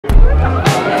Oh,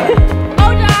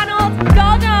 Donald!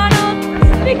 Go, Donald!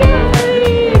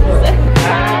 Spaghettis!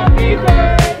 Happy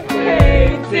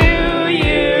birthday to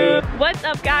you! What's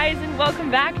up, guys, and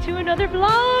welcome back to another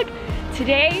vlog.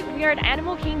 Today we are at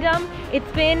Animal Kingdom.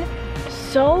 It's been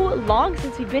so long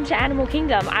since we've been to Animal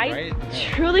Kingdom. I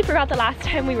truly forgot the last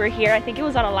time we were here. I think it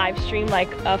was on a live stream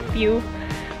like a few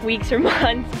weeks or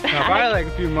months back. No, probably like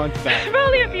a few months back.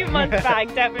 Probably a few months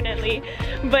back, definitely.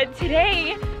 But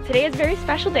today is a very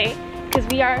special day because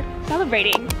we are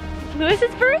celebrating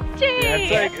Lewis's birthday.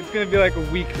 Yeah, it's gonna be like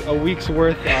a week's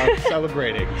worth of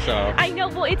celebrating. So I know.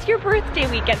 Well, it's your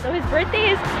birthday weekend, so his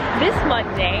birthday is this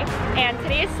Monday, and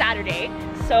today is Saturday.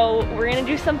 So we're gonna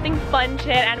do something fun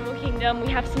today at Animal Kingdom. We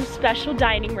have some special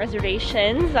dining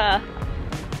reservations that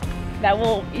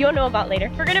you'll know about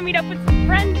later. We're gonna meet up with some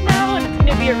friends now, and it's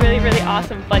gonna be a really, really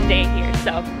awesome, fun day here.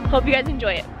 So hope you guys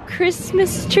enjoy it.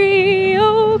 Christmas tree,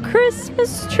 oh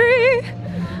Christmas tree.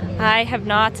 I have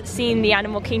not seen the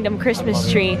Animal Kingdom Christmas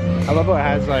tree. I love how it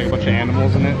has like a bunch of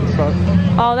animals in it and stuff.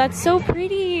 Oh, that's so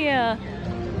pretty. We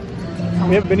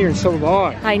haven't been here in so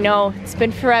long. I know, it's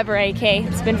been forever, AK.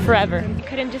 It's been forever. I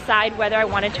couldn't decide whether I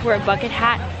wanted to wear a bucket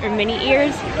hat or mini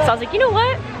ears. So I was like, you know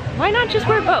what? Why not just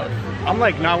wear both? I'm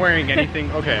like not wearing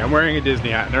anything. Okay, I'm wearing a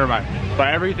Disney hat, never mind.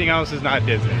 But everything else is not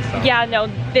Disney. So. Yeah, no,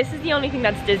 this is the only thing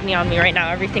that's Disney on me right now.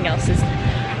 Everything else is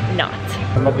not.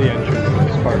 I love the entrance to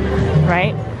this park.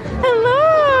 Right?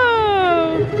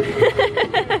 Hello!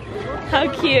 How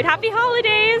cute. Happy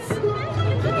holidays!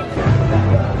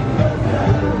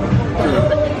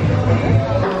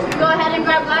 Go ahead and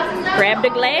grab glasses now. Grab the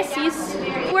glasses.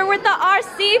 We're with the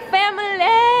RC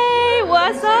family.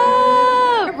 What's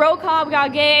up? Roll call. We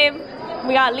got Gabe.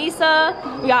 We got Lisa.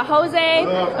 We got Jose.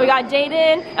 We got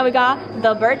Jaden. And we got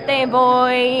the birthday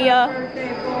boy.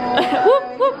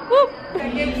 Whoop, whoop, whoop.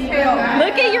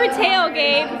 Look at your tail,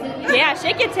 Gabe. Yeah,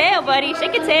 shake your tail, buddy.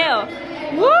 Shake your tail.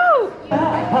 Woo!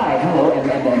 Hi, hello,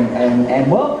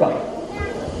 and welcome.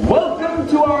 Welcome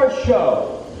to our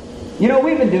show. You know,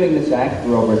 we've been doing this act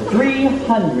for over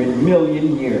 300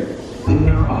 million years.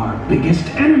 They're our biggest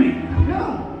enemy.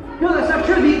 No, that's not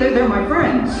true. They're my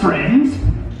friends. Friends?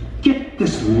 Get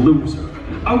this loser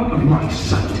out of my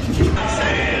sight.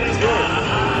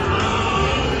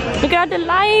 Look at all the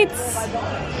lights.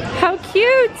 How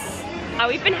cute.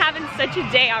 We've been having such a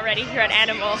day already here at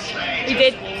Animal. We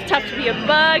did Tough to Be a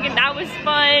Bug, and that was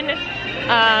fun.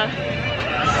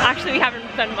 Actually, we haven't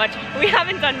done much. We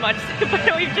haven't done much,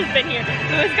 but we've just been here.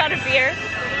 Lewis got a beer,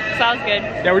 so that was good.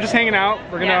 Yeah, we're just hanging out.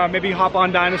 We're gonna maybe hop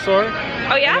on Dinosaur.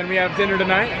 Oh yeah? And then we have dinner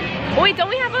tonight. Oh, wait, don't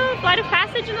we have a flight of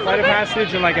passage in a little bit? Flight of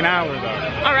passage in like an hour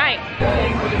though. All right.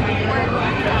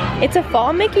 It's a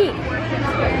fall Mickey.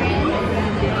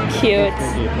 Cute.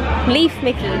 Leaf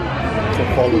Mickey. It's a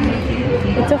fallen Mickey.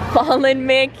 It's a fallen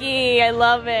Mickey. I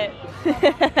love it.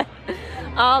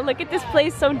 Oh, look at this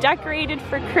place, so decorated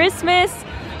for Christmas.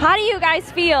 How do you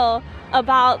guys feel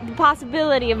about the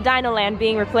possibility of Dinoland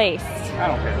being replaced? I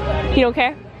don't care. You don't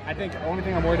care? I think the only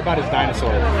thing I'm worried about is Dinosaur.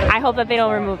 I hope that they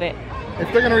don't remove it. If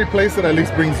they're gonna replace it, at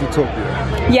least bring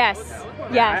Zootopia. Yes.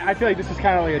 Yes. I feel like this is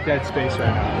kind of like a dead space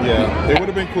right now. Yeah, it would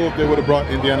have been cool if they would have brought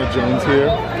Indiana Jones here.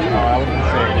 Oh, I was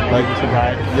gonna say, like just a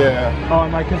ride. Yeah. Oh,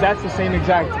 and like, cause that's the same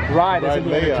exact ride as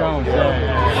Indiana layout, Jones.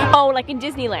 yeah. Oh, like in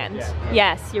Disneyland. Yeah.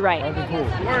 Yes, you're right. That'd be cool.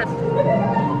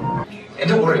 And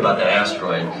don't worry about that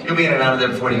asteroid. You'll be in and out of there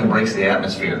before it even breaks the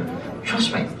atmosphere.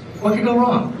 Trust me, what could go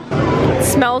wrong? It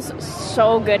smells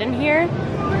so good in here.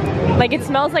 Like it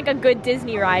smells like a good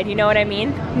Disney ride, you know what I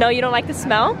mean? No, you don't like the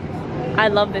smell? I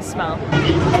love this smell.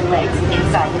 Feet and legs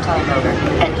inside the time motor.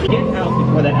 And Get out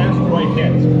before that asteroid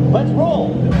hits. Let's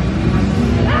roll.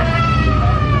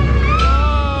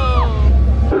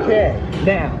 Okay,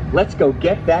 now let's go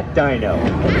get that dino.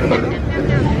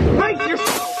 Brace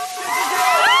yourself.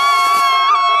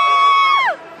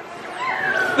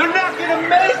 They're not gonna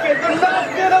make it. They're not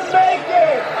gonna make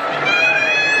it.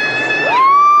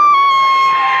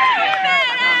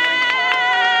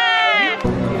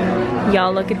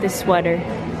 Y'all, look at this sweater.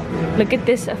 Look at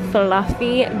this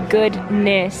fluffy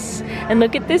goodness. And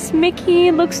look at this Mickey.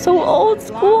 It looks so old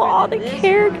school. All the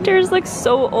characters look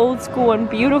so old school and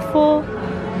beautiful.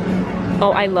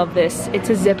 Oh, I love this. It's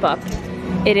a zip up.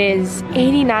 It is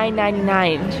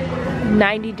 $89.99.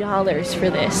 $90 for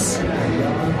this.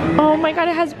 Oh my god,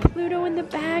 it has Pluto in the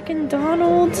back and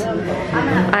Donald.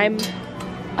 I'm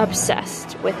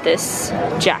obsessed with this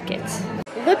jacket.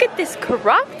 Look at this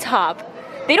crop top.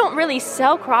 They don't really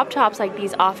sell crop tops like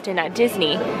these often at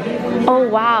Disney. Oh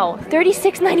wow,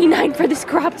 $36.99 for this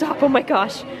crop top, oh my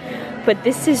gosh. But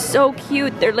this is so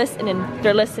cute. They're listening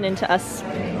to us.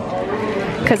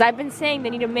 Because I've been saying they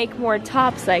need to make more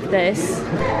tops like this.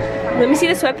 Let me see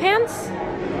the sweatpants.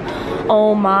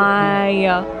 Oh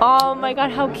my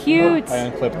god, how cute. I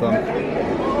unclipped them.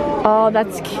 Oh,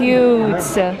 that's cute.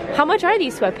 How much are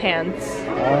these sweatpants?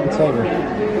 It's over.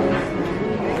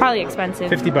 Probably expensive.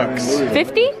 50 bucks.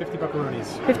 50? 50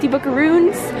 buckaroonies. 50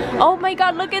 buckaroons? Oh my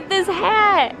god, look at this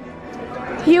hat.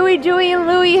 Huey, Dewey, and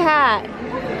Louie hat.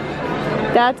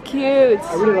 That's cute.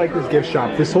 I really like this gift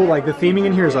shop. This whole, like, the theming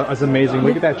in here is amazing.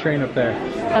 Look at that train up there.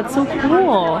 That's so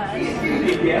cool.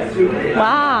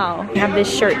 Wow. I have this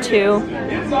shirt too.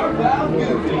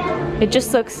 It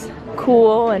just looks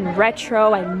cool and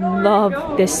retro. I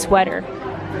love this sweater.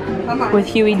 With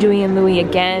Huey, Dewey, and Louie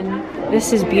again.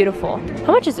 This is beautiful.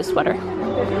 How much is this sweater?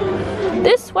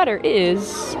 This sweater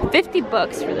is 50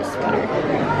 bucks for this sweater.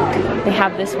 They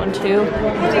have this one too.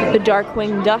 The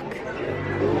Darkwing Duck.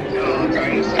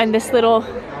 And this little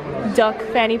duck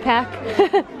fanny pack.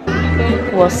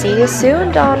 We'll see you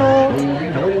soon, Donald.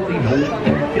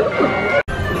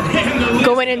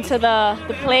 Going into the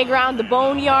playground, the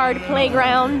boneyard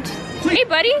playground. Hey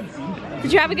buddy,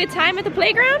 did you have a good time at the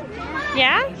playground?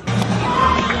 Yeah?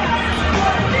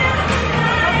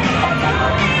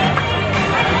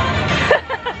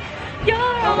 You're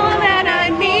all that I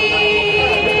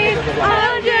need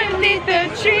underneath the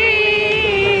tree.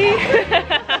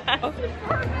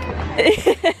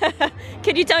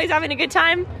 Can you tell he's having a good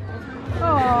time?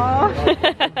 Aww.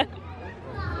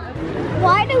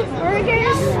 Why do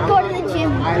burgers go to the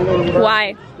gym?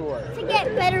 Why? To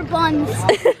get better buns.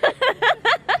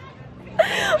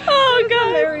 Oh god.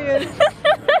 Hilarious.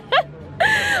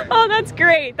 Oh, that's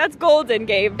great. That's golden,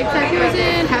 Gabe.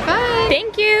 Have fun.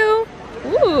 Thank you.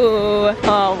 Ooh.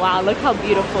 Oh wow, look how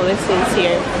beautiful this is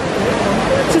here.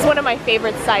 This is one of my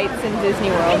favorite sites in Disney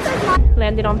World.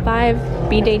 Landed on 5,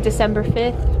 Bday December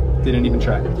 5th. Didn't even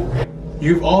try.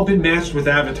 You've all been matched with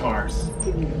avatars.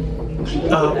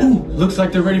 Ooh, looks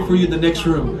like they're ready for you in the next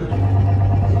room.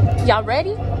 Y'all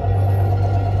ready?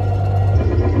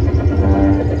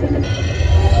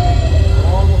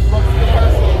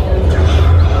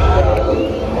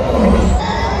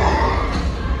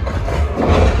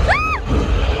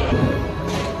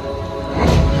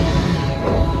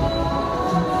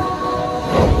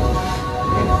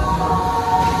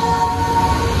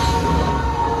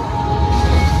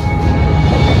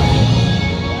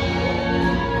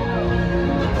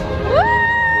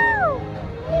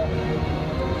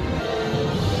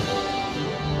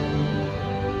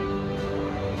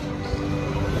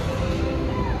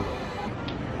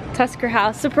 Tusker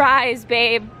House. Surprise,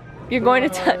 babe. You're going to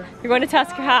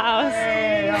Tusker House.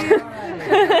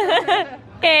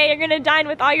 Hey, you're gonna dine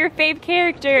with all your fave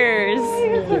characters.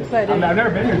 I've never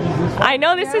been here. I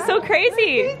know, this is so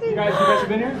crazy. You guys have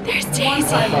been here? There's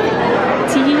Daisy.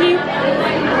 T.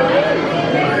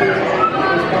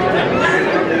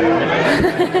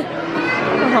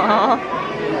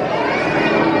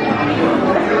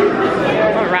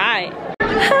 All right.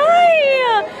 Hi.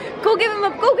 Go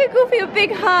get Goofy a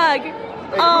big hug.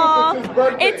 Aw,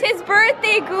 it's his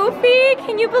birthday, Goofy.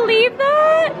 Can you believe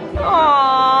that?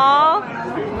 Aww.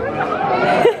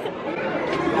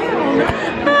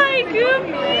 Hi,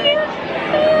 Goofy.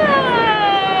 Hi.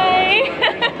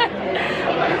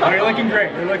 Oh, you're looking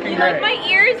great. You're looking great. You like my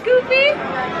ears, Goofy?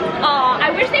 Aw,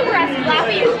 I wish they were as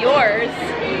flappy as yours.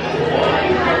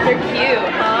 They're cute,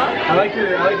 huh? I like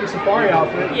your safari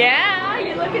outfit. Yeah,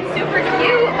 you're looking super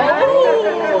cute. Oh,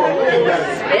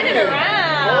 spin it around.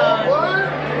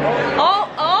 Oh,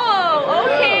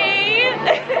 okay.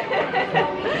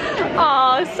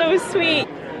 Oh, so sweet.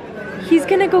 He's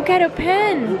gonna go get a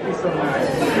pen.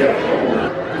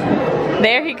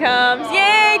 There he comes.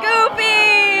 Yay,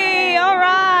 Goofy! All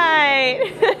right.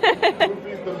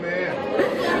 Goofy's the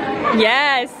man.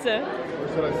 Yes. Or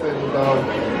should I say the dog?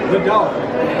 The dog.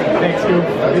 Thanks, Goof.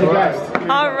 You're the best.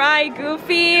 All right,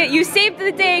 Goofy. You saved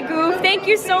the day, Goof. Thank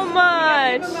you so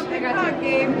much. Now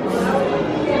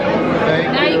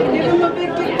you can give him a big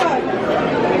hug.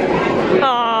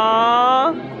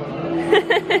 Aww.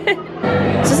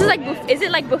 So this is like, is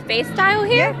it like buffet style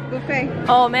here? Yeah, buffet.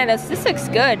 Oh man, this looks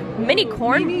good. Mini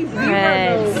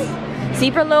cornbreads.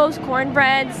 Zebra loaves,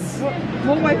 cornbreads.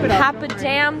 We'll wipe it off.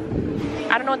 Papadam.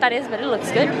 I don't know what that is, but it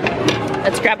looks good.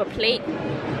 Let's grab a plate.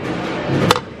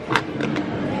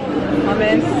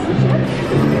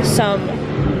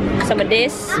 Some of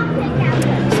this. Some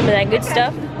of that good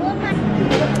stuff.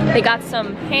 They got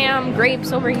some ham,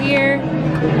 grapes over here.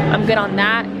 I'm good on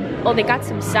that. Oh, they got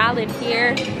some salad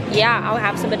here. Yeah, I'll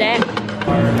have some of that.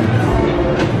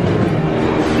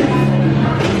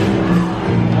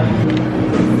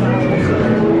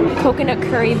 Coconut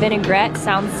curry vinaigrette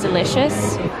sounds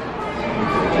delicious.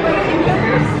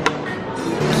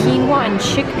 Quinoa and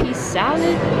chickpea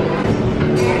salad.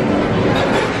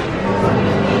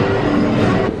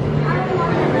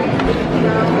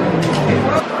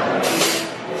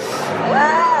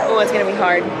 Oh, it's gonna be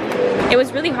hard. It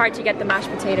was really hard to get the mashed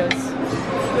potatoes.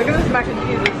 Look at this mac and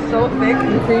cheese. It's so thick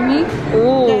and creamy.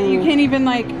 Ooh. Yeah, you can't even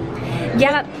like...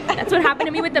 Yeah, that's what happened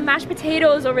to me with the mashed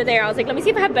potatoes over there. I was like, let me see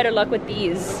if I have better luck with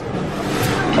these.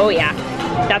 Oh yeah,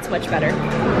 that's much better.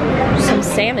 Some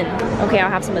salmon. Okay, I'll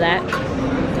have some of that.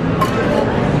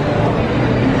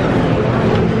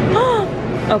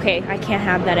 Okay, I can't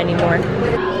have that anymore.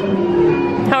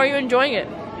 How are you enjoying it?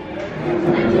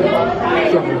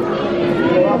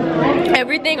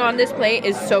 Everything on this plate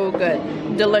is so good.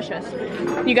 Delicious.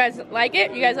 You guys like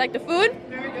it? You guys like the food?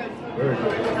 Very good.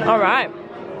 All right.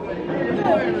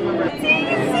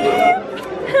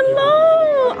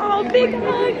 Hello! Oh, big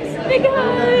hugs, big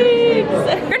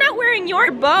hugs. You're not wearing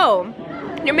your bow.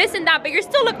 You're missing that, but you're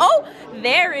still look. Oh,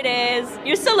 there it is.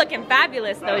 You're still looking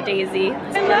fabulous, though, Daisy. I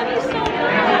love you so much.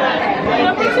 You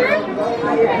want a picture?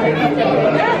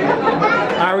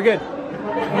 All right, we're good.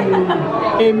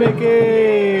 Hey,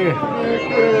 Mickey.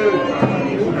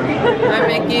 Hi,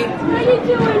 Mickey. How you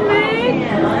doing, Mick?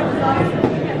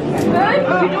 Good?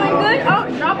 You're doing good? Oh,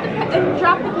 drop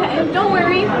the pen. Don't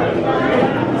worry.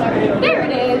 There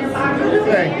it is.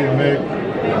 Thank you, Mick.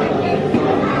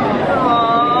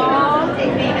 Aww.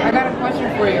 I got a question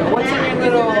for you. What's in your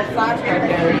little flask right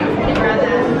there?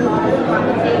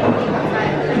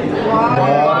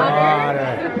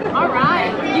 Water. All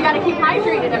right. You gotta keep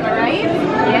hydrated, am I right?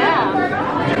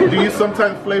 Yeah. Do you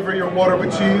sometimes flavor your water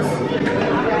with cheese?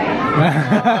 Oh,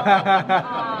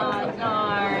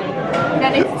 darn.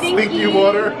 That is Stinky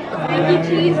water? Stinky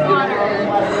cheese water.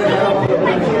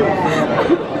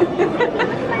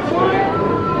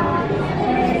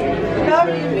 Love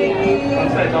you, Mickey.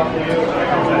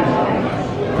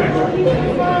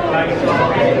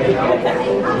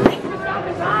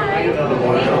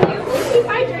 Keep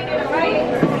hydrated, alright?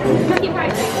 Keep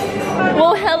hydrated.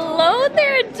 Well, hello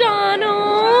there,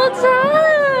 Donald.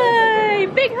 Hi.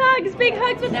 Big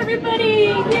hugs with everybody.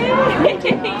 Yay.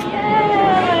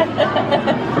 Yeah.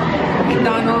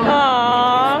 Donald.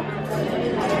 Aww.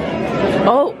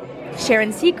 Oh,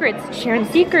 sharing secrets.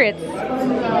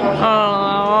 Aww.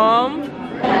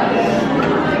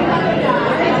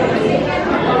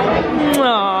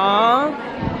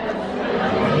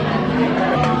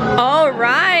 All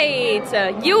right,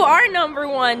 you are number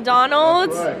one,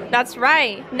 Donald. Right. That's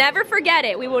right. Never forget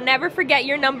it. We will never forget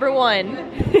you're number one.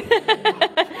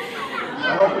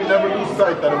 I hope we never lose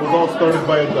sight that it was all started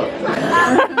by a duck.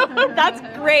 That's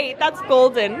great. That's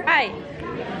golden. Hi.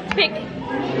 Pick.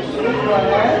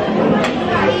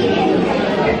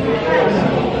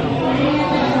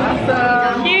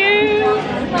 Awesome. Cute.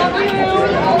 Love you.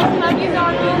 Love you,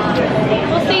 Donald.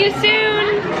 We'll see you soon.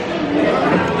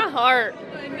 My heart.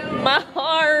 My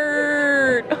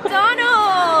heart.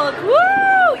 Donald.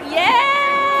 Woo!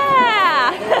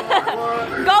 Yeah!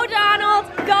 Go, Donald.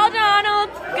 Go, Donald.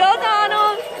 Go,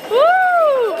 Donald.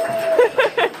 Woo!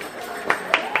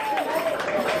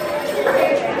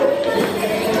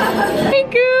 Hey,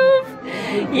 Goof.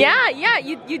 Yeah.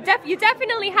 You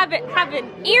definitely have an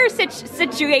ear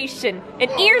situation. An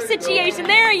ear situation.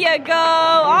 There you go.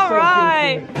 All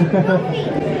right.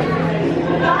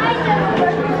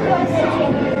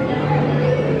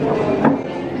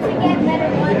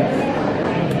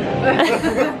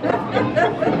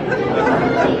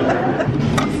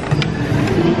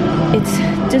 It's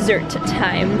dessert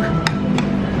time.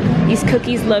 These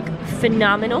cookies look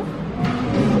phenomenal.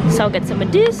 So I'll get some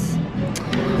of this.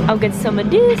 I'll get some of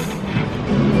this.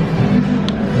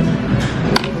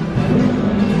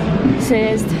 It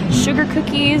says sugar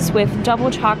cookies with double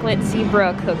chocolate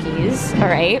zebra cookies. All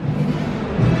right.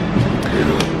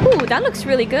 Ooh, that looks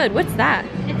really good. What's that?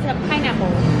 It's a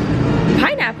pineapple.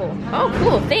 Pineapple. Oh,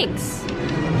 cool. Thanks.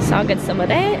 So I'll get some of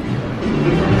that.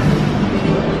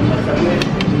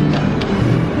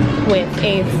 With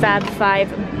a Fab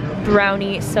 5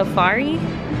 brownie safari.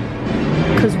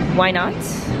 Because why not?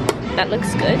 That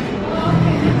looks good.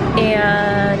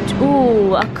 And,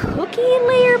 ooh, a cookie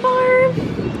layer bar.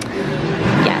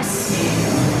 Yes.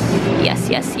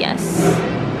 Yes.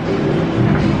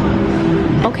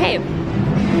 Okay.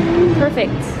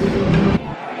 Perfect.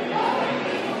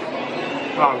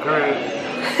 Oh, great.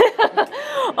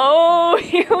 Oh,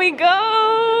 here we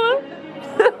go.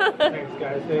 Thanks,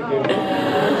 guys. Thank you.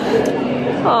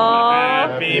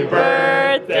 Happy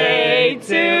birthday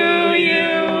to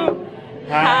you.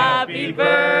 Happy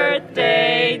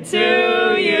birthday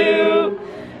to you.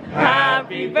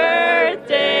 Happy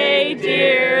birthday,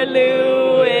 dear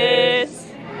Louis.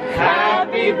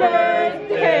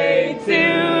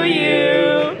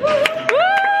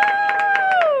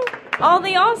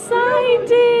 they all signed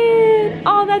it.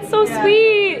 Oh, that's so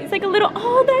sweet. It's like a little,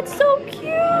 oh, that's so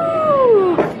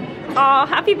cute. Oh,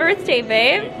 happy birthday,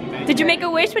 babe. Did you make a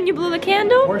wish when you blew the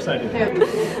candle? Of course I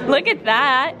did. Look at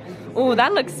that. Oh,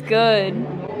 that looks good.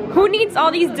 Who needs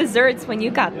all these desserts when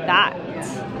you got that?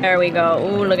 There we go.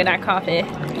 Oh, look at that coffee.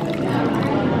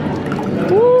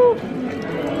 Ooh.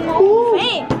 Ooh.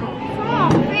 Hey.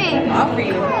 Hey. I'll for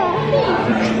you.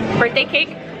 Birthday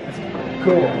cake?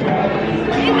 Cool.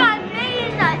 You got made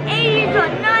in the 80s or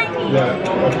 90s. Yeah,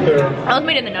 after I was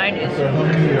made in the 90s.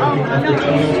 how many? After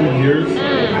 22 years,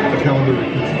 the calendar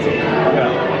repeats itself.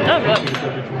 Oh,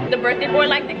 good. The birthday boy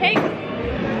liked the cake?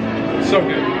 So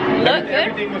good. Look good?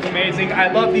 Everything was amazing.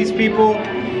 I love these people.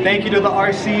 Thank you to the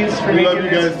RCs for We making love you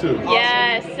this. guys too.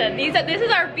 Yes, this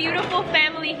is our beautiful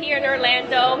family here in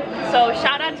Orlando. So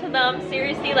shout out to them.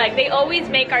 Seriously, like they always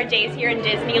make our days here in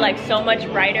Disney like so much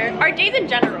brighter. Our days in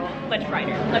general, much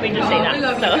brighter. Let me just say that. We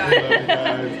love you So. Love you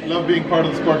guys. Love being part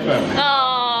of the Spark family.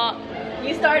 Aw,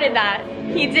 you started that.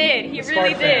 He did. He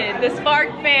really did. The Spark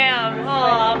fam.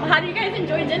 Aw, how did you guys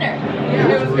enjoy dinner?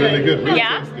 It was really good. Really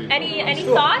Yeah. tasty. Any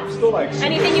thoughts?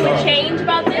 Anything you would change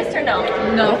about this or no?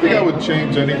 I don't think I would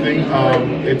change anything.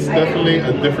 It's definitely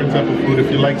a different type of food.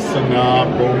 If you like Sanaa,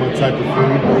 Roma type of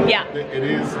food, yeah, it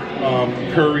is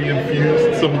curry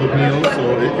infused. Some of the meals,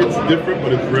 so it's different,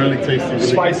 but it's really tasty. Really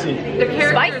Spicy. The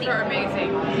characters are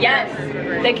amazing. Yes,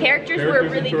 the characters were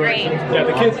really great. Yeah,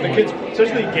 the kids,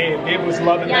 especially Gabe. Gabe was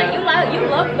loving that. Yeah, you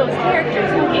love those characters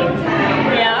in games.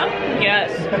 Yeah.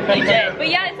 Yes, you did. But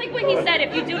yeah, it's like what he said.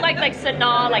 If you do like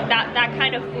Sanaa, like that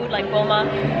kind of food, like Roma,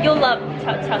 you'll love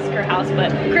Tusker House.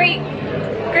 But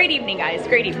great evening, guys.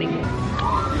 Great evening.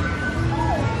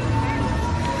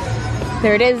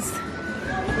 There it is,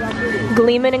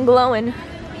 gleaming and glowing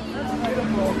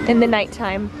in the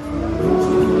nighttime.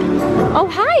 Oh,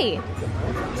 hi.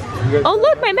 Oh,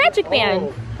 look, my magic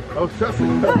band. Oh,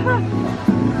 Jessica.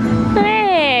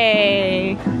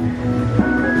 Hey.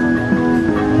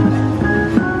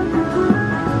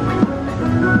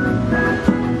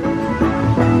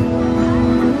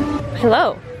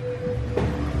 Hello.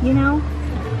 You know,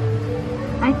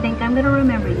 I think I'm gonna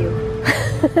remember you.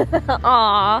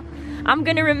 Aw, I'm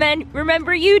gonna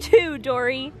remember you too,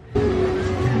 Dory.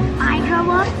 I grow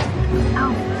up,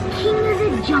 oh, king of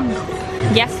the jungle.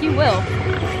 Yes, you will.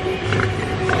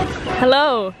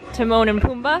 Hello, Timon and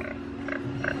Pumbaa.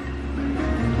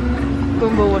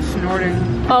 Pumbaa was snorting.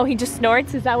 Oh, he just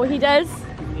snorts? Is that what he does?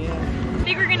 Yeah. I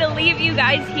think we're gonna leave you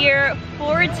guys here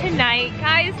for tonight.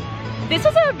 Guys, this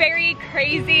was a very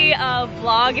crazy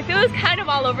vlog. If it was kind of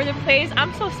all over the place,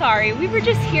 I'm so sorry. We were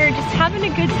just here just having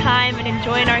a good time and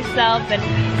enjoying ourselves and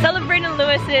celebrating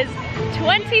Lewis's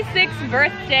 26th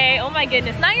birthday. Oh my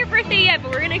goodness, not your birthday yet,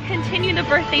 but we're gonna continue the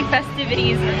birthday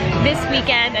festivities this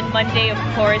weekend and Monday, of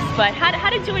course. But how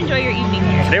did you enjoy your evening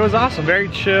here? Today was awesome, very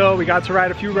chill. We got to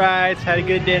ride a few rides, had a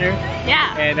good dinner.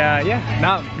 Yeah. And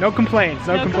yeah, no complaints,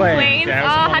 no complaints.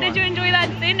 Yeah, how did you enjoy that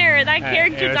dinner? That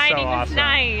character dining was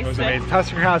nice. It was amazing.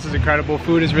 Tusker House is incredible.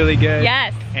 Food is really good.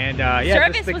 Yes. And yeah,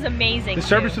 service was amazing. The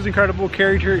service was incredible. The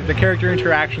character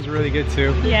interactions were really good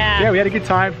too. Yeah. Yeah, we had a good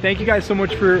time. Thank you guys so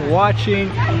much for watching,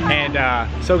 and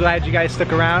so glad you guys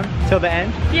stuck around till the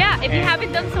end. Yeah, if you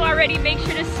haven't done so already, make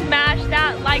sure to smash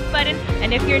that like button.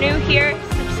 And if you're new here,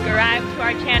 subscribe to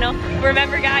our channel.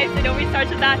 Remember guys, it always starts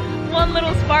with that one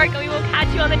little spark, and we will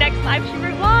catch you on the next live stream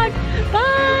or vlog. Bye!